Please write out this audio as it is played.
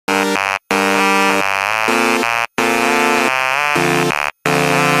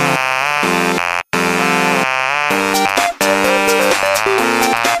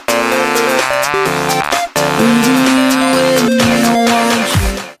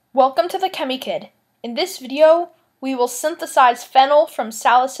Welcome to TheChemiKid. In this video, we will synthesize phenol from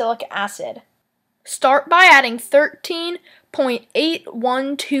salicylic acid. Start by adding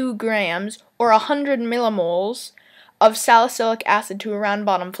 13.812 grams, or 100 millimoles, of salicylic acid to a round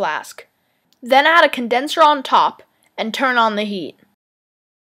bottom flask. Then add a condenser on top and turn on the heat.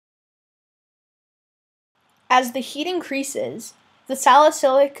 As the heat increases, the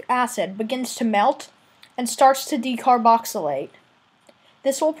salicylic acid begins to melt and starts to decarboxylate.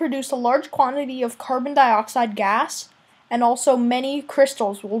 This will produce a large quantity of carbon dioxide gas, and also many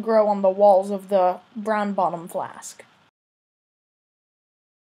crystals will grow on the walls of the brown bottom flask.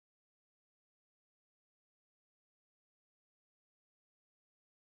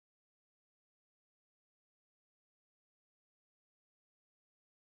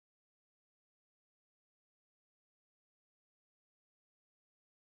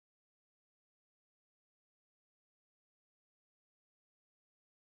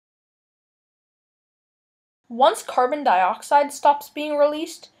 Once carbon dioxide stops being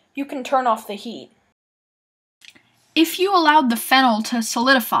released, you can turn off the heat. If you allowed the phenol to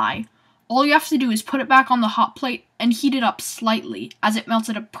solidify, all you have to do is put it back on the hot plate and heat it up slightly as it melts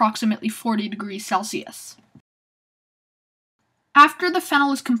at approximately 40 degrees Celsius. After the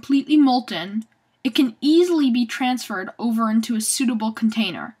phenol is completely molten, it can easily be transferred over into a suitable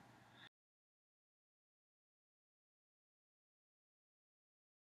container.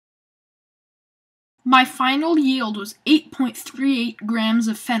 My final yield was 8.38 grams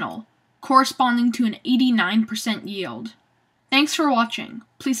of phenol, corresponding to an 89% yield. Thanks for watching.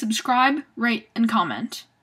 Please subscribe, rate, and comment.